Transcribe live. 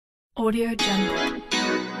Audio Jungle.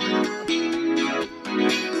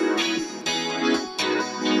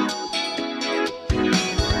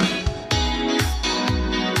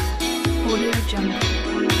 Audio Jungle.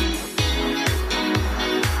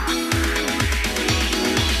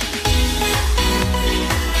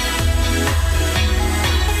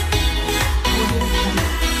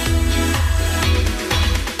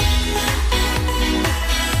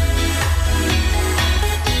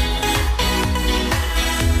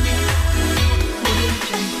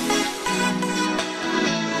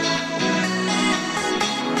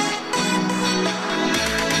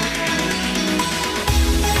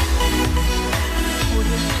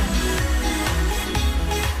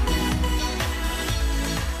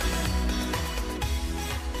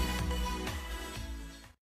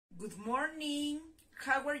 Good morning.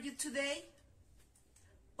 How are you today?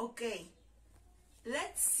 Okay,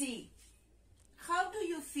 let's see. How do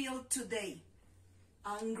you feel today?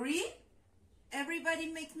 Angry? Everybody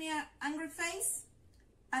make me an angry face?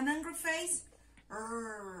 An angry face?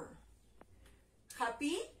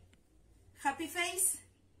 Happy? Happy face?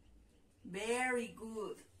 Very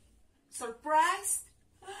good. Surprised?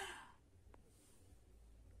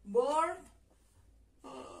 Bored?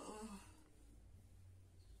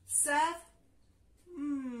 Sad?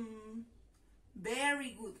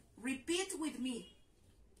 Very good. Repeat with me.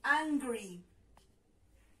 Angry,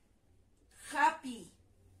 happy,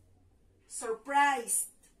 surprised,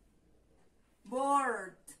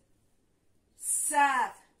 bored,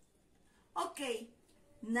 sad. Okay,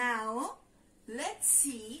 now let's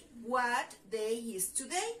see what day is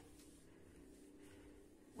today.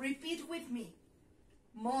 Repeat with me.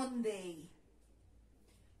 Monday,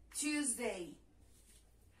 Tuesday,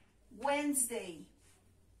 Wednesday,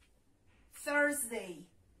 Thursday,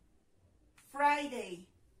 Friday,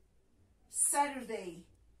 Saturday,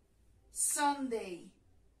 Sunday.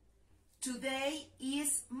 Today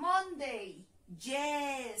is Monday.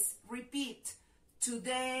 Yes, repeat.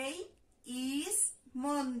 Today is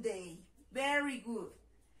Monday. Very good.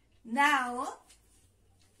 Now,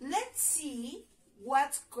 let's see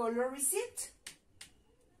what color is it.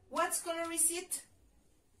 What color is it?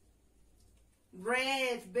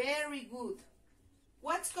 Red. Very good.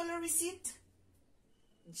 What color is it?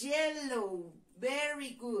 Yellow.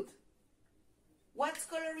 Very good. What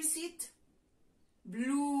color is it?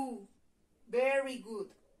 Blue. Very good.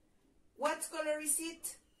 What color is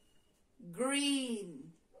it?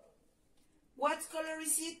 Green. What color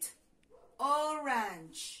is it?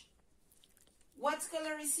 Orange. What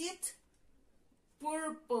color is it?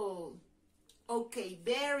 Purple. Okay,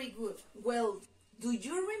 very good. Well, do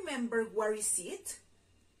you remember where is it?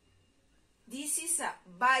 This is a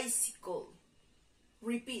bicycle.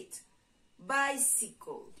 Repeat.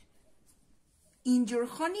 Bicycle. In your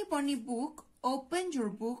Honey Bunny book, open your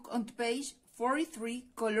book on page 43,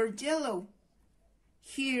 color yellow.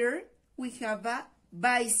 Here we have a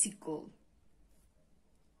bicycle.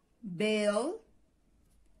 Bell,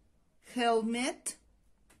 helmet,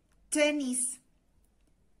 tennis.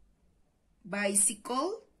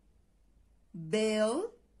 Bicycle,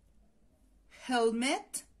 bell,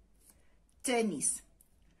 helmet, tennis.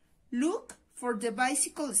 Look for the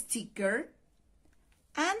bicycle sticker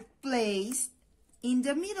and place in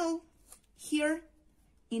the middle, here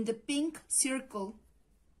in the pink circle.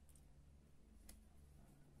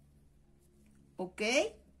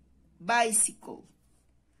 Okay? Bicycle.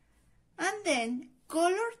 And then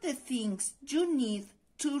color the things you need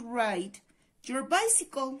to ride your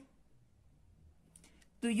bicycle.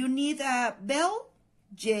 Do you need a bell?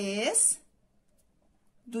 Yes.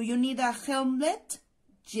 Do you need a helmet?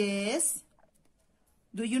 Yes.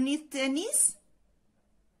 Do you need tennis?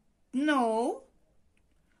 No.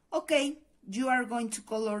 Okay, you are going to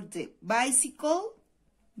color the bicycle,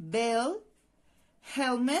 bell,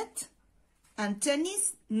 helmet, and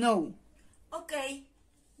tennis? No. Okay,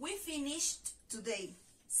 we finished today.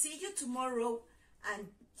 See you tomorrow, and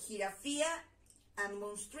Jirafia and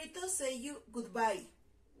Monstruito say you goodbye.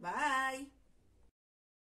 Bye.